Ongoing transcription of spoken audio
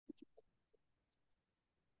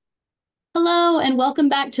and welcome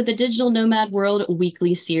back to the Digital Nomad World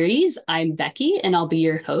weekly series. I'm Becky, and I'll be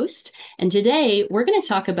your host. And today we're going to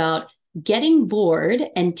talk about getting bored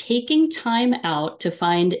and taking time out to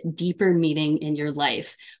find deeper meaning in your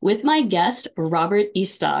life with my guest, Robert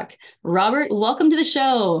Eastock. Robert, welcome to the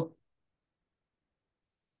show.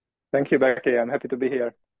 Thank you, Becky. I'm happy to be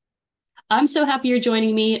here. I'm so happy you're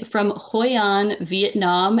joining me from Hoi An,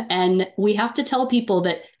 Vietnam. And we have to tell people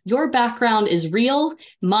that your background is real.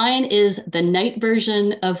 Mine is the night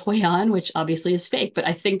version of Hoi An, which obviously is fake. But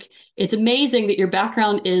I think it's amazing that your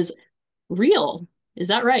background is real. Is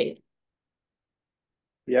that right?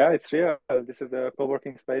 Yeah, it's real. This is the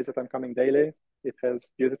co-working space that I'm coming daily. It has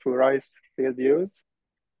beautiful rice field views.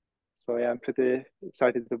 So yeah, I'm pretty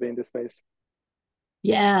excited to be in this space.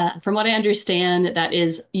 Yeah, from what I understand, that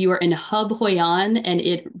is you are in Hub Hoi An and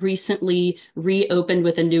it recently reopened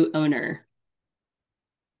with a new owner.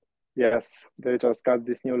 Yes, they just got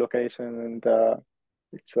this new location and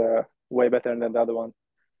it's way better than the other one.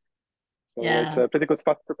 So yeah, it's Yeah. a pretty good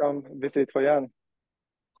spot to come visit Hoi An.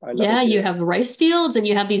 I love Yeah, it you here. have rice fields and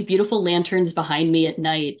you have these beautiful lanterns behind me at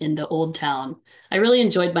night in the old town. I really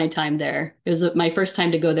enjoyed my time there. It was my first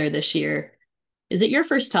time to go there this year. Is it your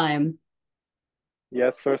first time?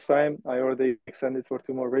 Yes, first time. I already extended for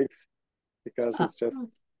 2 more weeks because Uh, it's just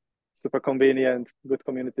super convenient, good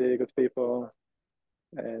community, good people,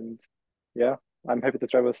 and yeah, I'm happy to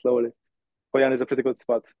travel slowly. Hoi An is a pretty good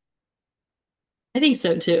spot. I think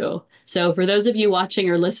so too. So for those of you watching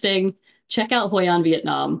or listening, check out Hoi An,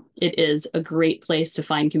 Vietnam. It is a great place to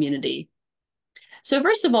find community. So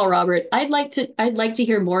first of all, Robert, I'd like to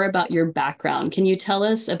hear more about your background. Can you tell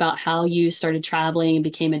us about how you started traveling and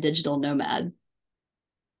became a digital nomad?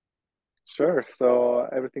 Sure. So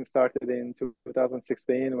everything started in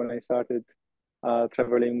 2016 when I started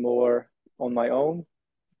traveling more on my own.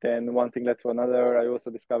 Then one thing led to another. I also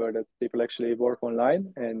discovered that people actually work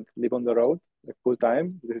online and live on the road like full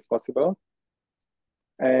time. This is possible.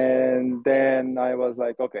 And then I was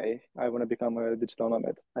like, okay, I want to become a digital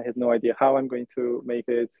nomad. I had no idea how I'm going to make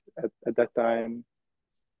it at that time,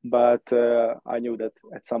 but I knew that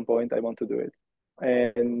at some point I want to do it.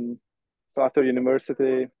 And so after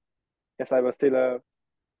university, yes, I was still a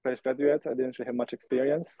fresh graduate. I didn't really have much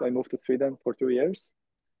experience. So I moved to Sweden for 2 years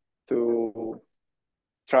to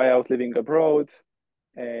try out living abroad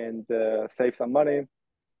and save some money.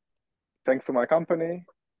 Thanks to my company,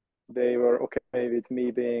 they were okay with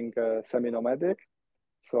me being semi-nomadic.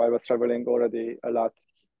 So I was traveling already a lot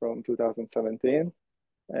from 2017,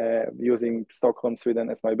 using Stockholm, Sweden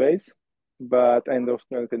as my base. But end of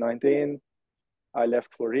 2019, I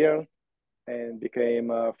left for real and became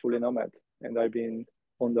a fully nomad. And I've been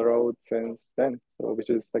on the road since then, so which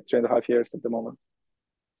is like 3.5 years at the moment.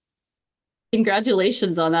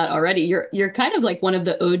 Congratulations on that already. You're kind of like one of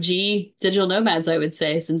the OG digital nomads, I would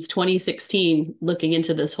say, since 2016, looking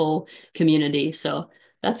into this whole community. So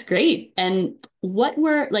that's great. And what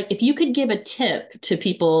were like, if you could give a tip to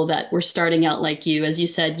people that were starting out like you, as you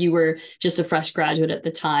said, you were just a fresh graduate at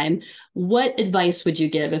the time, what advice would you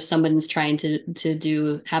give if someone's trying to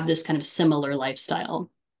do have this kind of similar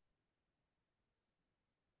lifestyle?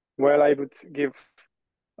 Well, I would give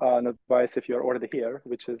an advice if you're already here,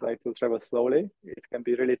 which is like to travel slowly. It can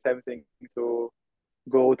be really tempting to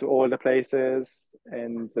go to all the places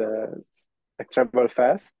and like travel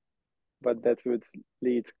fast, but that would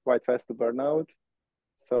lead quite fast to burnout.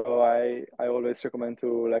 So I always recommend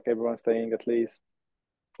to like everyone staying at least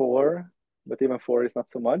 4, but even 4 is not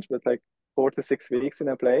so much, but like 4 to 6 weeks in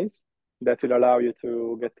a place that will allow you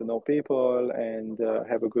to get to know people and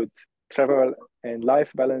have a good travel and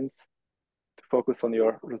life balance, to focus on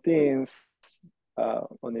your routines,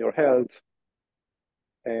 on your health,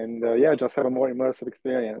 and yeah, just have a more immersive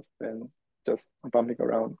experience than just bumping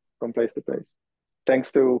around from place to place.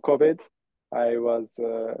 Thanks to COVID, I was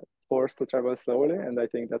forced to travel slowly, and I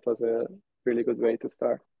think that was a really good way to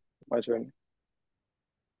start my journey.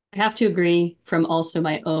 I have to agree from also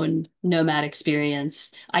my own nomad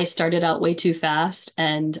experience. I started out way too fast,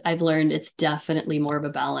 and I've learned it's definitely more of a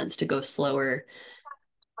balance to go slower.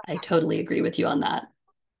 I totally agree with you on that.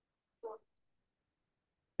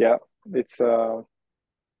 Yeah, it's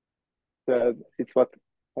it's what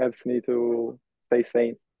helps me to stay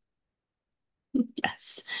sane.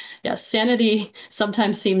 Yes. Yes. Sanity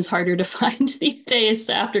sometimes seems harder to find these days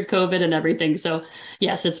after COVID and everything. So,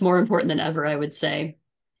 yes, it's more important than ever, I would say.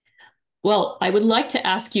 Well, I would like to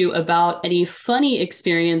ask you about any funny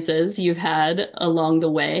experiences you've had along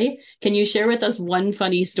the way. Can you share with us one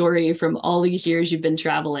funny story from all these years you've been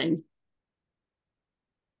traveling?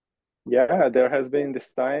 Yeah, there has been this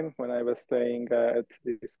time when I was staying at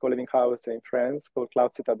this co-living house in France called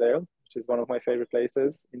Cloud Citadel, which is one of my favorite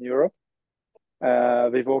places in Europe.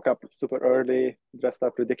 We woke up super early, dressed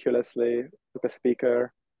up ridiculously, took a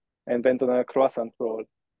speaker, and went on a croissant roll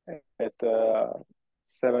at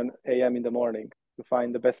 7 a.m. in the morning to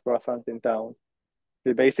find the best croissant in town.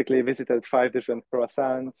 We basically visited five different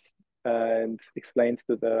croissants and explained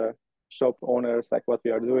to the shop owners like what we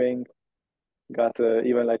are doing. Got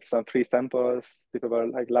even like some free samples. People were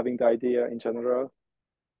like loving the idea in general.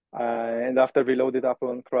 And after we loaded up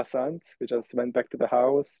on croissants, we just went back to the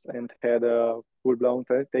house and had a full-blown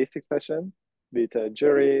tasting session with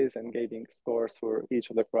juries and giving scores for each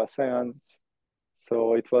of the croissants.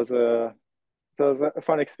 So it was a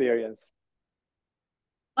fun experience.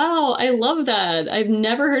 Wow, I love that. I've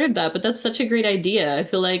never heard of that, but that's such a great idea. I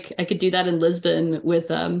feel like I could do that in Lisbon with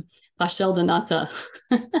pastel de nata.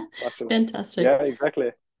 Actually, Fantastic. yeah,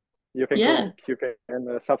 exactly. You can cook, Yeah. you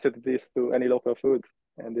can substitute this to any local food,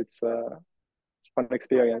 and it's a fun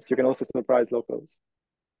experience. You can also surprise locals.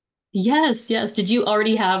 Yes, yes. Did you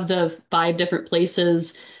already have the five different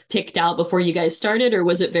places picked out before you guys started, or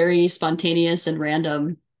was it very spontaneous and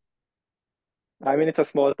random? I mean, it's a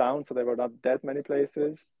small town, so there were not that many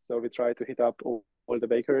places. So we tried to hit up all the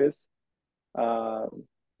bakeries. Um,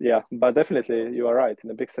 yeah, but definitely you are right. In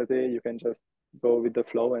a big city, you can just go with the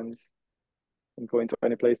flow and go into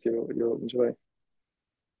any place you enjoy.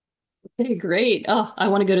 Okay, great. Oh, I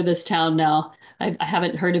want to go to this town now. I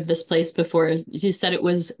haven't heard of this place before. You said it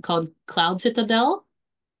was called Cloud Citadel?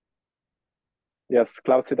 Yes,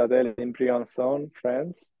 Cloud Citadel in Briançon,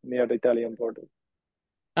 France, near the Italian border.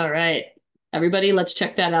 All right. Everybody, let's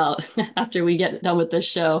check that out after we get done with this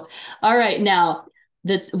show. All right, now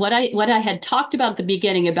that's what I had talked about at the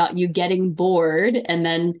beginning about you getting bored and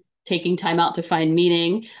then taking time out to find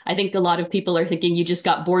meaning. I think a lot of people are thinking you just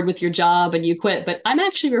got bored with your job and you quit, but I'm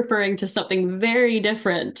actually referring to something very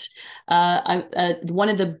different. One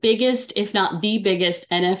of the biggest, if not the biggest,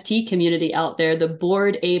 NFT community out there, the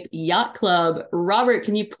Bored Ape Yacht Club. Robert,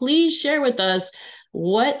 can you please share with us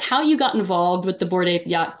how you got involved with the Bored Ape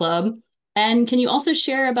Yacht Club? And can you also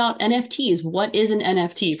share about NFTs? What is an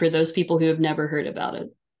NFT for those people who have never heard about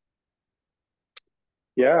it?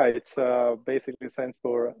 Yeah, it's basically stands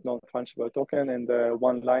for non-fungible token, and the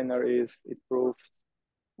one-liner is it proves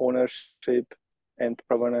ownership and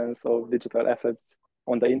provenance of digital assets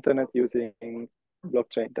on the internet using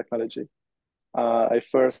blockchain technology. I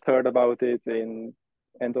first heard about it in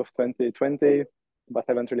end of 2020, but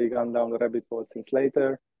haven't really gone down the rabbit hole since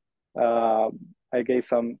later. I gave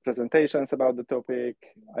some presentations about the topic.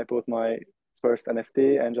 I bought my first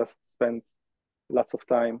NFT and just spent lots of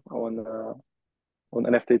time on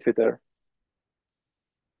NFT Twitter.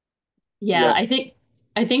 Yeah, I Yes, think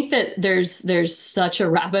I think that there's such a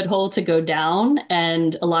rabbit hole to go down,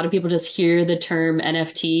 and a lot of people just hear the term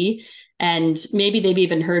NFT, and maybe they've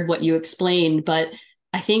even heard what you explained, but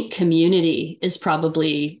I think community is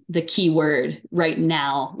probably the key word right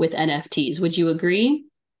now with NFTs. Would you agree?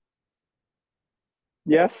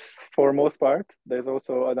 yes, for most part. There's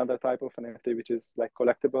also another type of NFT which is like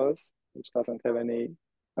collectibles, which doesn't have any.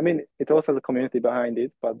 I mean, it also has a community behind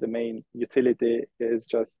it, but the main utility is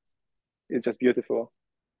just it's just beautiful.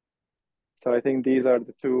 So I think these are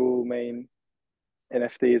the two main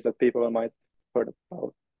NFTs that people might heard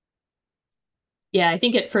about. Yeah, I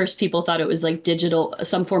think at first people thought it was like digital,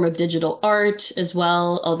 some form of digital art as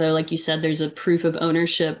well. Although, like you said, there's a proof of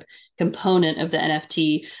ownership component of the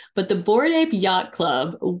NFT. But the Bored Ape Yacht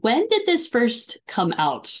Club, when did this first come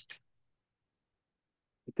out?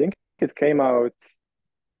 I think it came out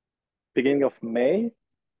beginning of May.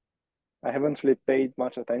 I haven't really paid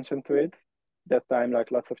much attention to it. That time,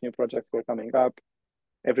 like lots of new projects were coming up.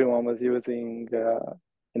 Everyone was using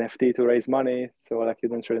NFT to raise money, so like you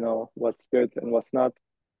didn't really know what's good and what's not.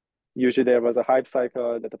 Usually there was a hype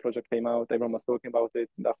cycle that the project came out, everyone was talking about it,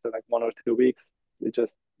 and after like 1 or 2 weeks, it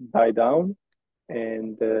just died down,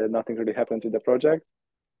 and nothing really happened with the project.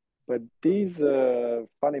 But these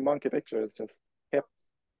funny monkey pictures just kept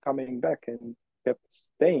coming back and kept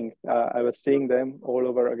staying. I was seeing them all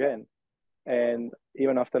over again. And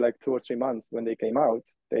even after like 2 or 3 months when they came out,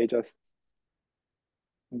 they just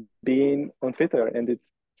been on Twitter and it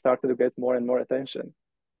started to get more and more attention.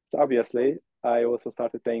 So obviously, I also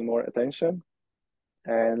started paying more attention.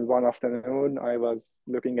 And one afternoon, I was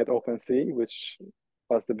looking at OpenSea, which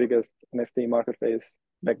was the biggest NFT marketplace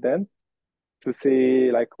back then, to see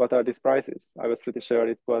like what are these prices. I was pretty sure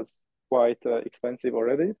it was quite expensive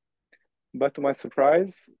already, but to my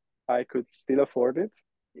surprise, I could still afford it,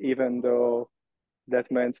 even though that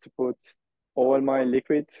meant to put all my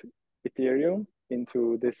liquid Ethereum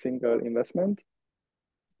into this single investment.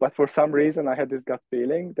 But for some reason, I had this gut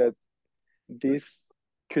feeling that this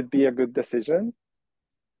could be a good decision.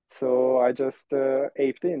 So I just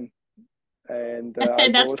aped in, and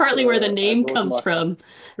And that's partly where the I name bought comes my from,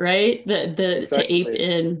 right? The to ape exactly,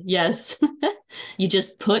 in. Yes. You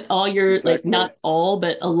just put all your, like, exactly, not all,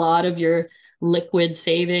 but a lot of your liquid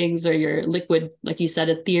savings or your liquid, like you said,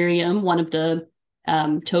 Ethereum, one of the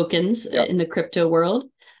tokens yeah. in the crypto world.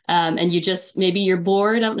 And you just, maybe you're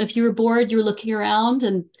bored. I don't know if you were bored, you were looking around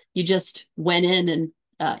and you just went in and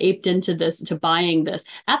aped into this, to buying this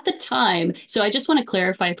at the time. So I just want to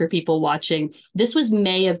clarify for people watching, this was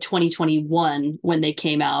May of 2021 when they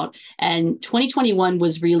came out. And 2021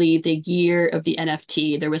 was really the year of the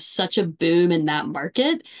NFT. There was such a boom in that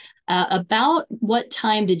market. About what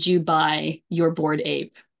time did you buy your Bored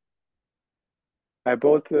Ape? I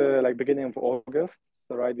bought like beginning of August,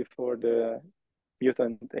 so right before the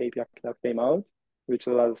Mutant Ape Yacht Club came out, which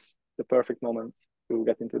was the perfect moment to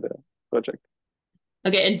get into the project.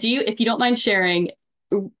 Okay, and do you, if you don't mind sharing,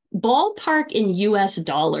 ballpark in US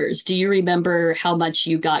dollars, do you remember how much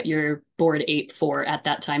you got your Bored Ape for at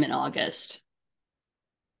that time in August?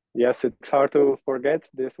 Yes, it's hard to forget.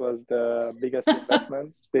 This was the biggest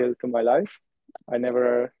investment still to my life. I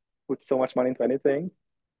never put so much money into anything.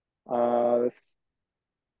 Uh,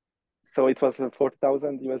 so it was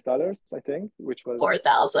 40,000 US dollars, I think, which was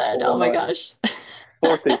 4,000. over Oh my my gosh.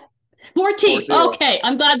 40, 40. 40. Okay,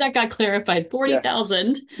 I'm glad that got clarified. Yeah,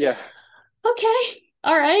 40,000. yeah. Okay.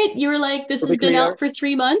 All right. You were like, this To be has been out clear, for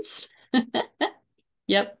 3 months.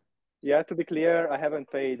 Yep. yeah, to be clear, I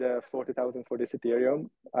haven't paid 40,000 for this Ethereum.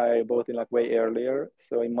 I bought it like way earlier.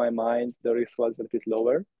 So in my mind, the risk was a bit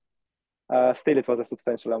lower. Still, it was a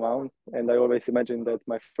substantial amount. And I always imagined that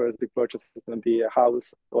my first big purchase was going to be a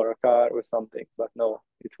house or a car or something. But no,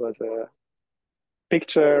 it was a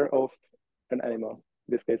picture of an animal,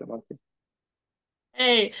 in this case, a monkey.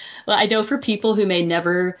 Hey, well, I know for people who may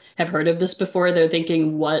never have heard of this before, they're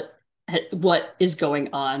thinking, what is going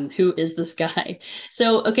on? Who is this guy?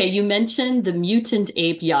 So, okay, you mentioned the Mutant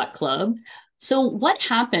Ape Yacht Club. So, what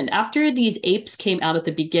happened after these apes came out at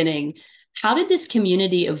the beginning? How did this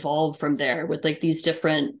community evolve from there with like these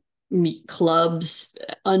different clubs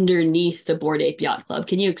underneath the Bored Ape Yacht Club?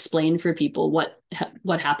 Can you explain for people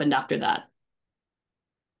what happened after that?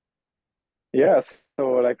 Yes,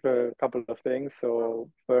 so like a couple of things. So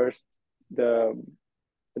first, the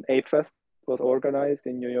an Ape Fest was organized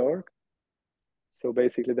in New York. So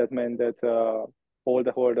basically, that meant that all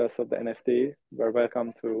the holders of the NFT were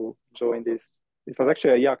welcome to join this. It was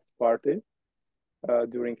actually a yacht party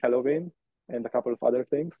during Halloween and a couple of other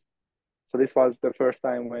things. So this was the first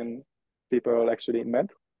time when people actually met.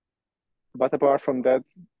 But apart from that,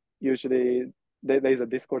 usually there is a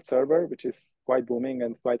Discord server which is quite booming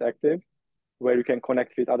and quite active, where you can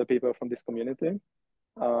connect with other people from this community.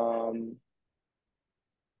 Um,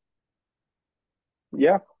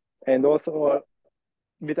 yeah, and also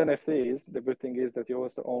with NFTs, the good thing is that you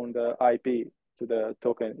also own the IP to the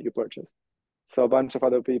token you purchased. So a bunch of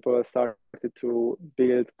other people started to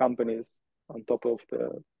build companies on top of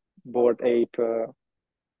the Bored Ape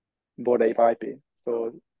Bored Ape IP.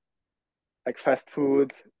 So like fast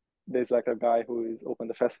food, there's like a guy who is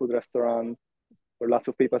opened a fast food restaurant or lots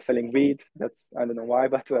of people selling weed. That's I don't know why,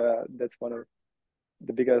 but that's one of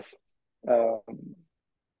the biggest, um,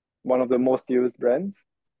 one of the most used brands.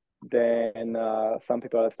 Then some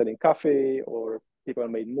people are selling coffee, or people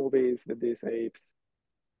made movies with these apes.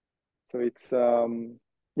 So it's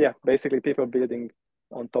yeah, basically people building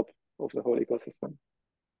on top of the whole ecosystem.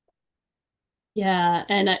 Yeah,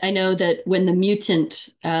 and I know that when the Mutant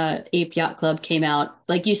Ape Yacht Club came out,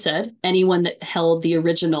 like you said, anyone that held the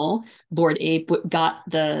original Bored Ape got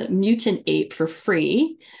the Mutant Ape for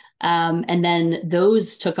free. And then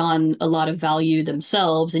those took on a lot of value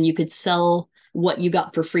themselves, and you could sell what you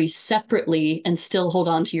got for free separately and still hold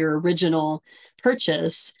on to your original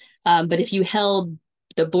purchase. But if you held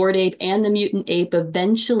the Bored Ape and the Mutant Ape,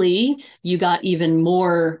 eventually you got even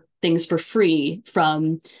more things for free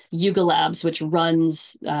from Yuga Labs, which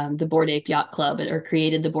runs the Bored Ape Yacht Club or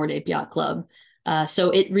created the Bored Ape Yacht Club. So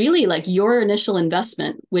it really, like, your initial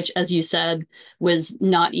investment, which, as you said, was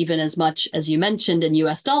not even as much as you mentioned in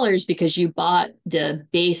US dollars, because you bought the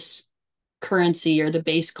base currency or the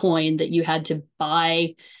base coin that you had to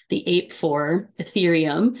buy the ape for,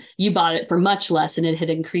 Ethereum. You bought it for much less, and it had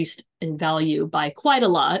increased in value by quite a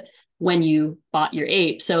lot when you bought your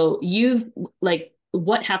ape. So you've, like,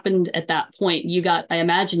 what happened at that point? You got, I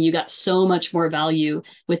imagine you got so much more value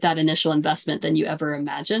with that initial investment than you ever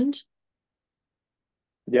imagined.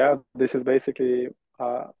 Yeah, this is basically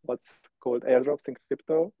what's called airdrops in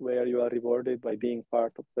crypto, where you are rewarded by being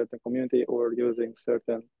part of certain community or using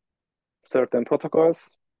certain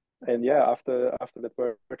protocols. And yeah, after the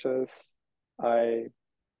purchase, I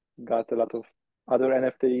got a lot of other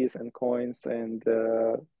NFTs and coins and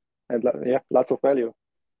yeah, lots of value,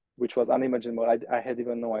 which was unimaginable. I had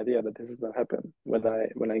even no idea that this is what happened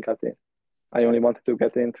when I got in. I only wanted to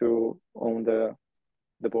get in to own the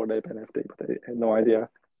Bored Ape NFT, but I had no idea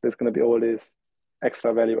there's going to be all this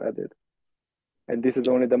extra value added, and this is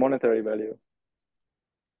only the monetary value.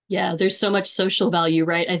 Yeah, there's so much social value,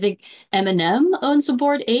 right? I think Eminem owns a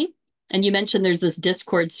Bored Ape. And you mentioned there's this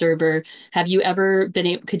Discord server. Have you ever been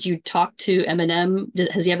able, could you talk to Eminem?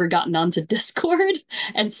 Has he ever gotten onto Discord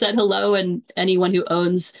and said hello? And anyone who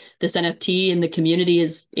owns this NFT in the community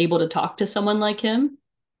is able to talk to someone like him?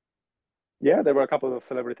 Yeah, there were a couple of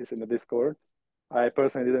celebrities in the Discord. I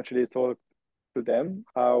personally didn't really talk to them.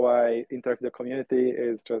 How I interact with the community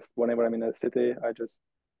is just whenever I'm in a city, I just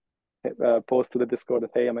post to the Discord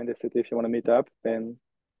that, hey, I'm in the city. If you want to meet up, then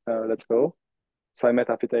let's go. So I met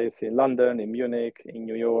up with AFC in London, in Munich, in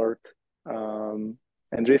New York, um,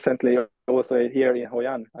 and recently also here in Hoi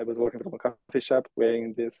An. I was working from a coffee shop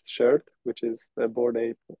wearing this shirt, which is the Bored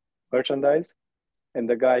Ape merchandise. And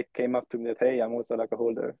the guy came up to me that, hey, I'm also like a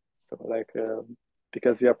holder. So like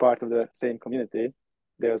because we are part of the same community,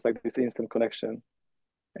 there's like this instant connection.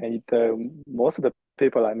 And most of the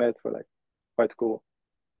people I met were like quite cool.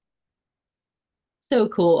 So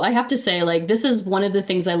cool. I have to say, like, this is one of the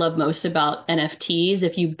things I love most about NFTs.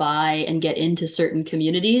 If you buy and get into certain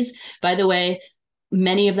communities, by the way,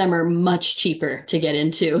 many of them are much cheaper to get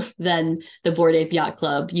into than the Bored Ape Yacht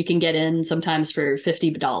Club. You can get in sometimes for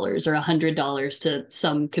 $50 or $100 to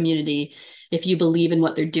some community if you believe in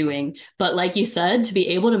what they're doing. But like you said, to be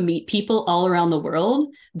able to meet people all around the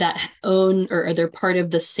world that own or they're part of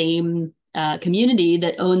the same community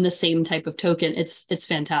that own the same type of token, it's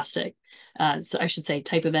fantastic. So I should say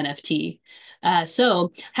type of NFT.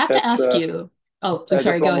 So have to That's ask you. Oh, I'm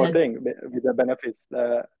sorry. just Go one more ahead. thing with the benefits.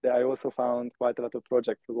 I also found quite a lot of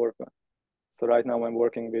projects to work on. So right now I'm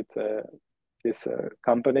working with this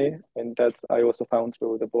company, and that I also found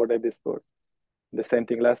through the Bored Ape Discord. The same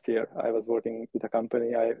thing last year. I was working with a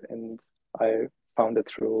company, and I found it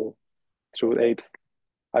through Apes.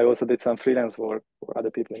 I also did some freelance work for other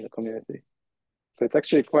people in the community. So it's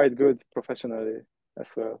actually quite good professionally as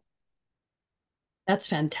well. That's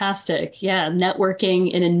fantastic. Yeah,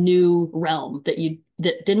 networking in a new realm that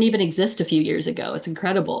didn't even exist a few years ago. It's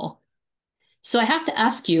incredible. So I have to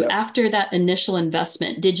ask you, Yep. after that initial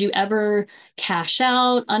investment, did you ever cash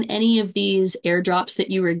out on any of these airdrops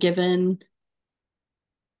that you were given?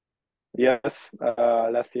 Yes.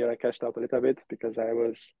 Last year I cashed out a little bit because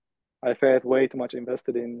I felt way too much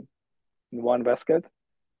invested in one basket,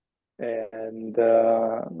 and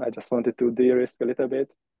I just wanted to de-risk a little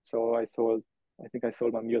bit. So I think I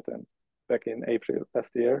sold my mutant back in April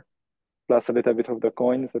last year, plus a little bit of the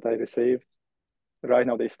coins that I received. Right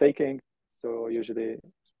now they're staking, so usually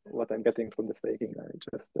what I'm getting from the staking, I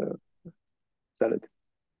just sell it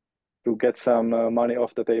to get some money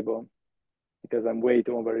off the table because I'm way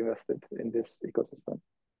too overinvested in this ecosystem.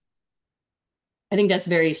 I think that's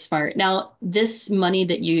very smart. Now, this money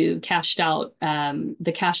that you cashed out,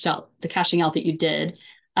 the cashing out that you did,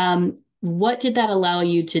 what did that allow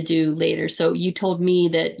you to do later? So you told me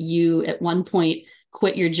that you at one point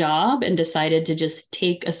quit your job and decided to just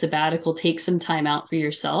take a sabbatical, take some time out for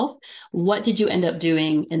yourself. What did you end up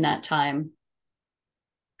doing in that time?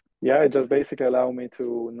 Yeah, it just basically allowed me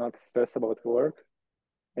to not stress about work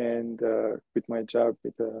and quit my job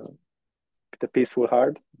with a peaceful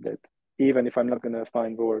heart that even if I'm not gonna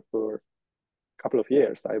find work for a couple of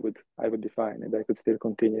years, I would be fine and I could still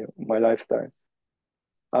continue my lifestyle.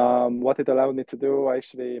 What it allowed me to do, I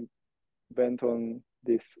actually went on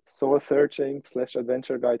this soul searching slash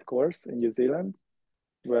adventure guide course in New Zealand,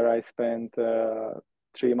 where I spent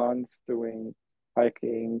 3 months doing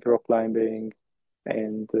hiking, rock climbing,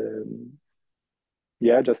 and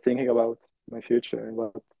yeah, just thinking about my future and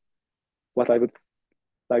what I would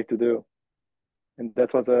like to do. And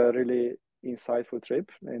that was a really insightful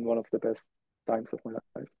trip and one of the best times of my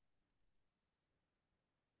life.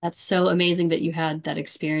 That's so amazing that you had that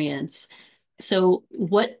experience. So,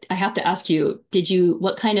 what I have to ask you,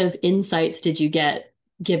 what kind of insights did you get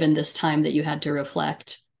given this time that you had to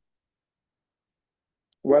reflect?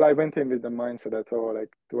 Well, I went in with the mindset that, oh, like,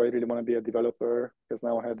 do I really want to be a developer? Because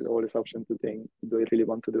now I had all this option to think, do I really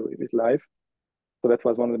want to do it with life? So that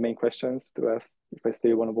was one of the main questions to ask if I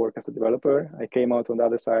still want to work as a developer. I came out on the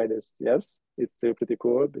other side as yes, it's still pretty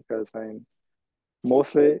cool because I'm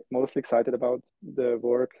mostly excited about the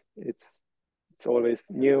work. It's always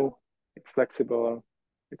new. It's flexible.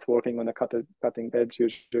 It's working on a cutting edge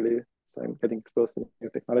usually. So I'm getting exposed to new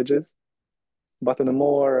technologies. But on a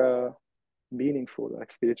more meaningful,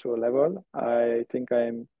 like spiritual level, I think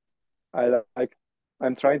like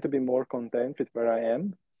I'm trying to be more content with where I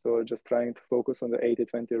am. So just trying to focus on the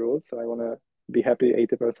 80-20 rule. So I want to be happy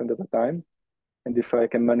 80% of the time. And if I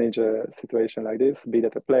can manage a situation like this, be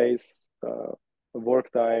that a place, a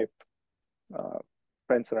work type, uh,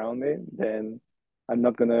 friends around me, then I'm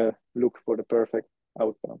not gonna look for the perfect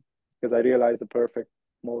outcome because I realize the perfect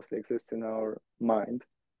mostly exists in our mind,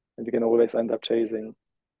 and we can always end up chasing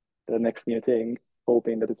the next new thing,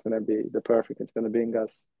 hoping that it's gonna be the perfect. It's gonna bring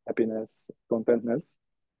us happiness, contentness.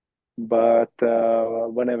 But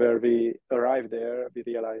whenever we arrive there, we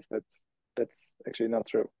realize that that's actually not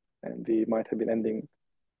true, and we might have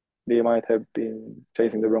been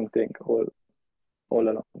chasing the wrong thing all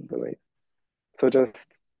along the way. So just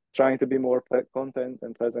trying to be more content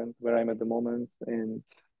and present where I'm at the moment and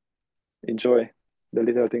enjoy the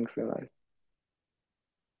little things in life.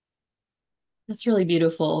 That's really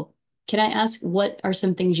beautiful. Can I ask what are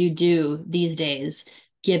some things you do these days,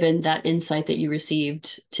 given that insight that you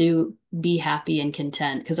received to be happy and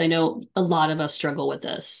content? Because I know a lot of us struggle with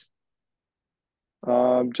this.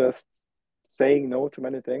 Just saying no to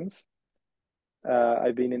many things.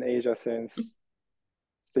 I've been in Asia since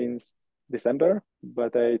December,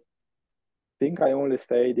 but I think I only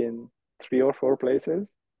stayed in 3 or 4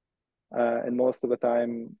 places, and most of the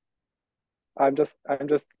time I'm just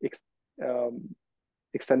um,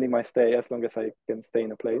 extending my stay as long as I can stay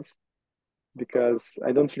in a place because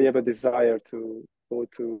I don't really have a desire to go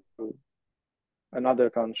to another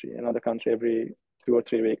country every 2 or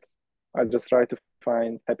 3 weeks. I just try to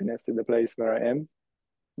find happiness in the place where I am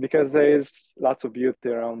because there is lots of beauty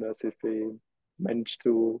around us if we manage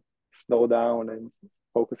to slow down and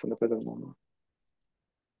focus on the present moment.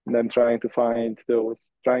 And I'm trying to find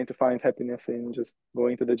happiness in just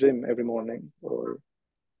going to the gym every morning or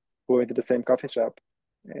going to the same coffee shop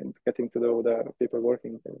and getting to know the people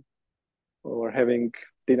working there or having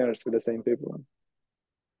dinners with the same people.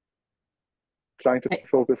 Trying to I,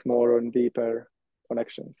 focus more on deeper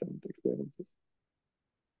connections and experiences.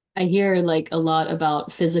 I hear like a lot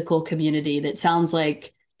about physical community that sounds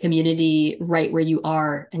like community right where you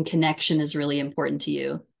are and connection is really important to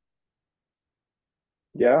you.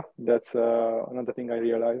 Yeah, that's another thing I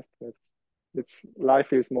realized. That it's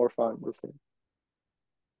life is more fun this way.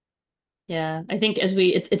 Yeah, I think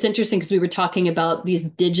it's interesting because we were talking about these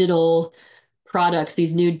digital products,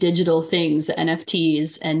 these new digital things, the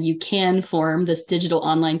NFTs, and you can form this digital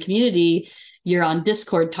online community. You're on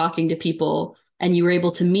Discord talking to people, and you were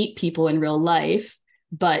able to meet people in real life,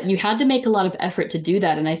 but you had to make a lot of effort to do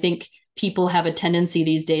that. And I think people have a tendency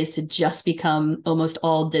these days to just become almost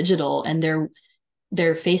all digital, and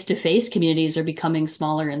their face-to-face communities are becoming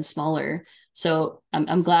smaller and smaller. So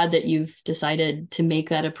I'm glad that you've decided to make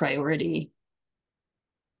that a priority.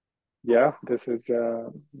 Yeah, this is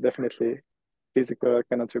definitely physical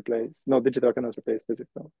cannot replace, no, digital cannot replace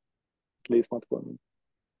physical, at least not for me.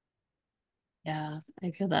 Yeah,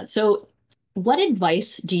 I feel that. So, what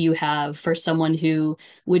advice do you have for someone who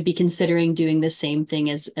would be considering doing the same thing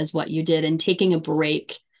as what you did and taking a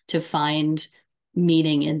break to find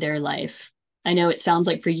meaning in their life? I know it sounds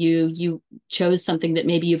like for you, you chose something that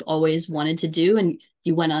maybe you've always wanted to do and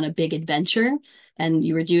you went on a big adventure and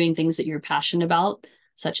you were doing things that you're passionate about,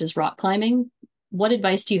 such as rock climbing. What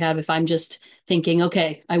advice do you have if I'm just thinking,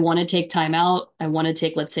 okay, I want to take time out, I want to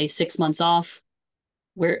take, let's say, 6 months off?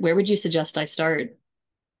 Where would you suggest I start?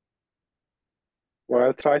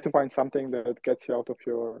 Well, try to find something that gets you out of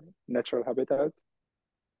your natural habitat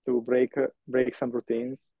to break some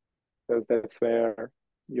routines, because that's where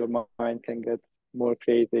your mind can get more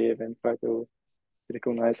creative and try to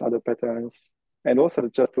recognize other patterns and also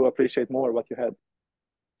just to appreciate more what you had.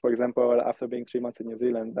 For example, after being 3 months in New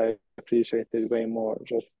Zealand, I appreciated way more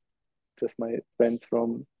just my friends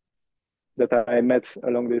from that I met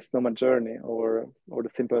along this nomad journey or the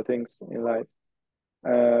simple things in life.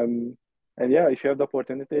 Um, and yeah, if you have the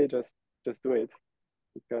opportunity, just do it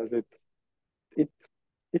because it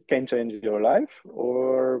it can change your life,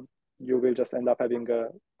 or you will just end up having a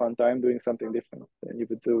fun time doing something different than you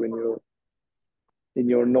would do in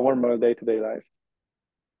your normal day-to-day life.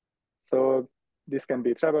 So this can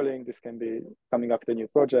be traveling, this can be coming up with a new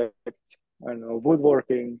project, I don't know,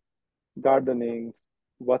 woodworking, gardening,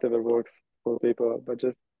 whatever works for people, but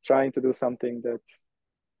just trying to do something that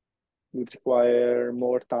would require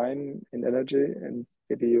more time and energy, and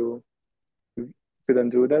maybe you couldn't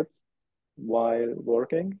do that while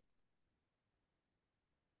working.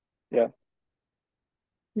 Yeah,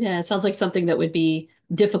 Yeah, it sounds like something that would be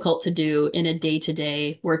difficult to do in a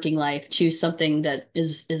day-to-day working life. Choose something that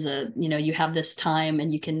is a, you have this time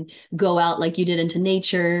and you can go out like you did into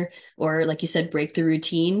nature, or like you said, break the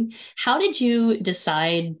routine. How did you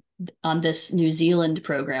decide on this New Zealand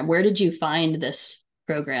program? Where did you find this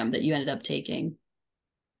program that you ended up taking?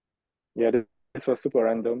 Yeah, this was super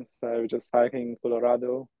random. So I was just hiking in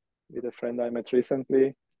Colorado with a friend I met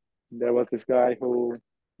recently. There was this guy who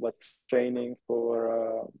was training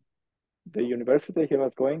for the university he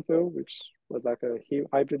was going to, which was like a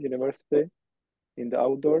hybrid university in the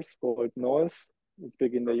outdoors called NOAS. It's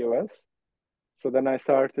big in the US. So then I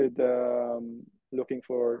started looking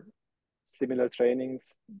for similar trainings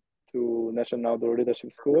to National Outdoor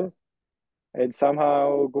Leadership School. And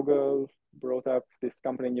somehow Google brought up this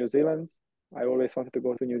company in New Zealand. I always wanted to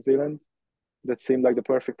go to New Zealand. That seemed like the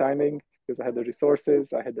perfect timing because I had the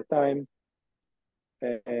resources, I had the time,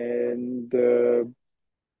 and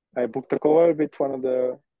I booked a call with one of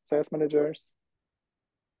the sales managers,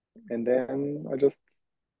 and then I just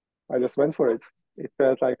went for it. It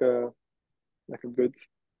felt like a good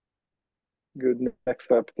next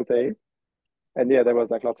step to take. And yeah, there was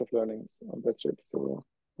like lots of learnings on that trip. So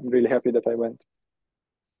I'm really happy that I went.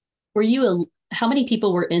 How many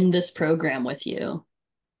people were in this program with you?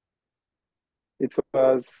 It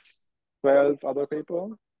was 12 other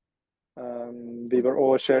people. We were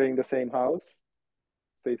all sharing the same house.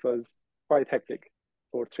 So it was quite hectic.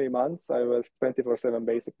 For 3 months, I was 24/7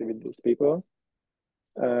 basically with these people.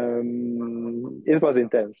 It was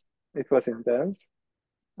intense. It was intense.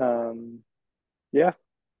 Um, yeah,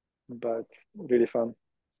 but really fun.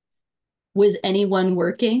 Was anyone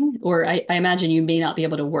working? Or I imagine you may not be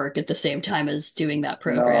able to work at the same time as doing that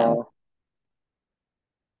program. No,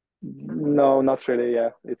 no, not really.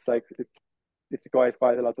 Yeah, it's like it requires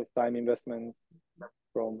quite a lot of time investment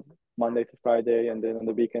from Monday to Friday, and then on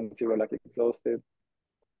the weekends you were like exhausted.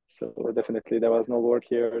 So definitely there was no work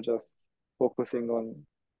here, just focusing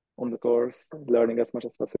on the course, learning as much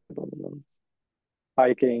as possible,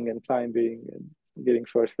 hiking and climbing and getting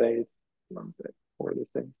first aid and all these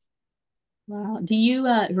things. Wow. Do you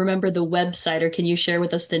remember the website, or can you share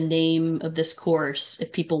with us the name of this course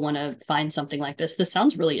if people want to find something like this? This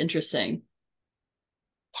sounds really interesting.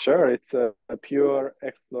 Sure, it's a pure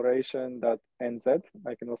exploration.nz.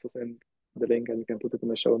 I can also send the link and you can put it in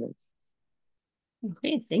the show notes.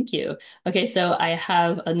 Okay, thank you. Okay, so I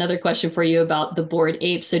have another question for you about the Bored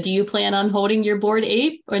Ape. So do you plan on holding your Bored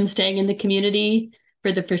Ape and staying in the community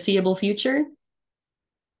for the foreseeable future?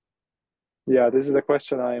 Yeah, this is a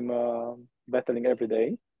question I'm battling every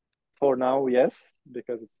day. For now, yes,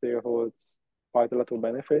 because it still holds quite a lot of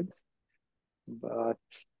benefits. But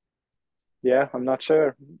yeah, I'm not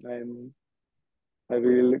sure. I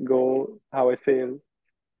will go how I feel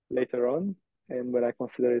later on, and when I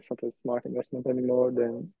consider it's not a smart investment anymore,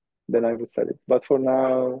 then I would sell it. But for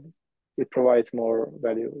now, it provides more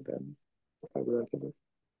value than if I wouldn't have it.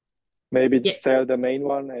 Maybe Yeah, sell the main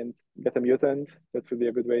one and get a mutant. That would be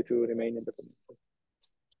a good way to remain in the community.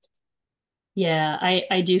 yeah,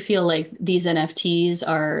 I do feel like these NFTs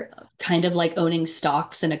are kind of like owning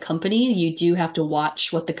stocks in a company. You do have to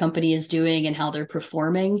watch what the company is doing and how they're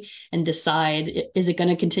performing and decide, is it going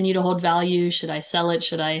to continue to hold value? Should I sell it?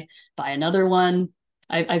 Should I buy another one?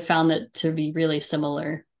 I found that to be really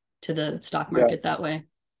similar to the stock Yeah, market that way.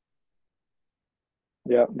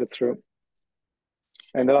 yeah, that's true.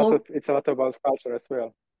 And a lot of Well, it's a lot about culture as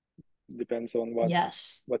well. Depends on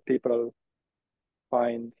yes. what people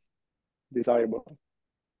find desirable.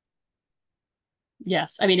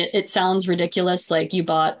 Yes. I mean, it sounds ridiculous, like you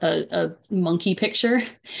bought a monkey picture,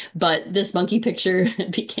 but this monkey picture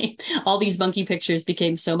became, all these monkey pictures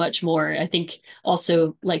became so much more. I think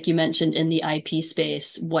also, like you mentioned, in the IP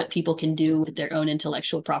space, what people can do with their own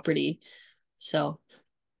intellectual property. So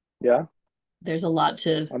Yeah, I'm there's a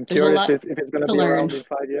curious lot if it's going to to be learn. around in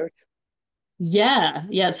 5 years. Yeah.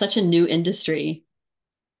 Yeah. It's such a new industry.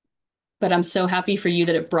 But I'm so happy for you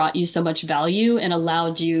that it brought you so much value and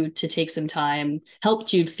allowed you to take some time,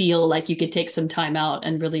 helped you feel like you could take some time out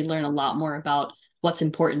and really learn a lot more about what's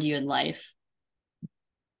important to you in life.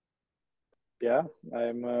 Yeah,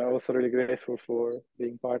 I'm also really grateful for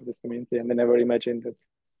being part of this community, and I never imagined that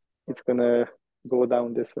it's gonna go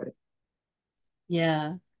down this way.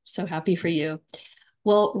 Yeah, so happy for you.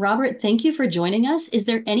 Well, Robert, thank you for joining us. Is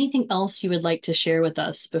there anything else you would like to share with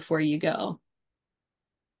us before you go?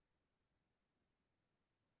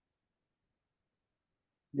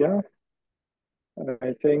 Yeah,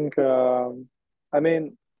 I think I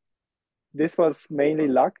mean this was mainly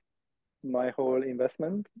luck, my whole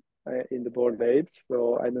investment in the board babes.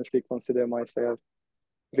 So I don't really consider myself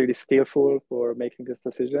really skillful for making this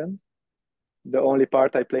decision. The only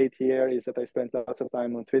part I played here is that I spent lots of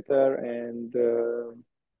time on Twitter and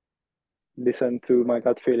listened to my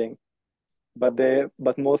gut feeling. But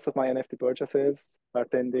most of my NFT purchases are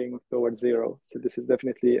tending towards zero. So this is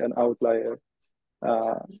definitely an outlier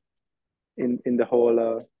uh, in the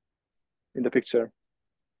whole in the picture.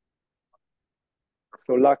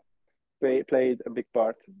 So luck played a big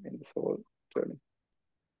part in this whole journey.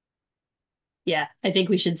 Yeah, I think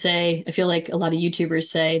we should say, I feel like a lot of YouTubers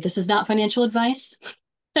say this is not financial advice.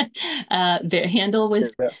 Handle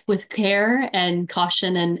Yeah. with care and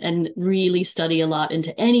caution and really study a lot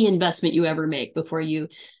into any investment you ever make before you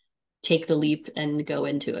take the leap and go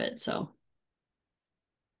into it. So,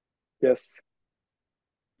 Yes.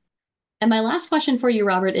 and my last question for you,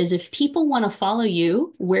 Robert, is if people want to follow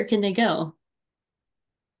you, where can they go?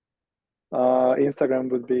 Instagram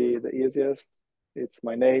would be the easiest. It's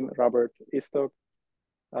my name, Robert Istok.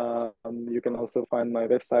 You can also find my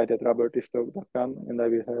website at robertistok.com, and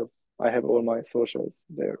I have all my socials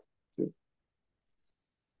there too.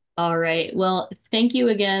 All right. Well, thank you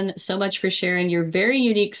again so much for sharing your very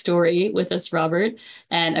unique story with us, Robert.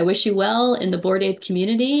 And I wish you well in the Bored Ape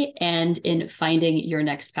community and in finding your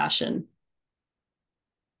next passion.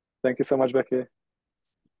 Thank you so much, Becky.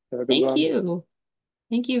 Have a good Thank one. you.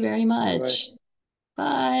 Thank you very Bye bye. much.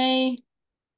 Bye.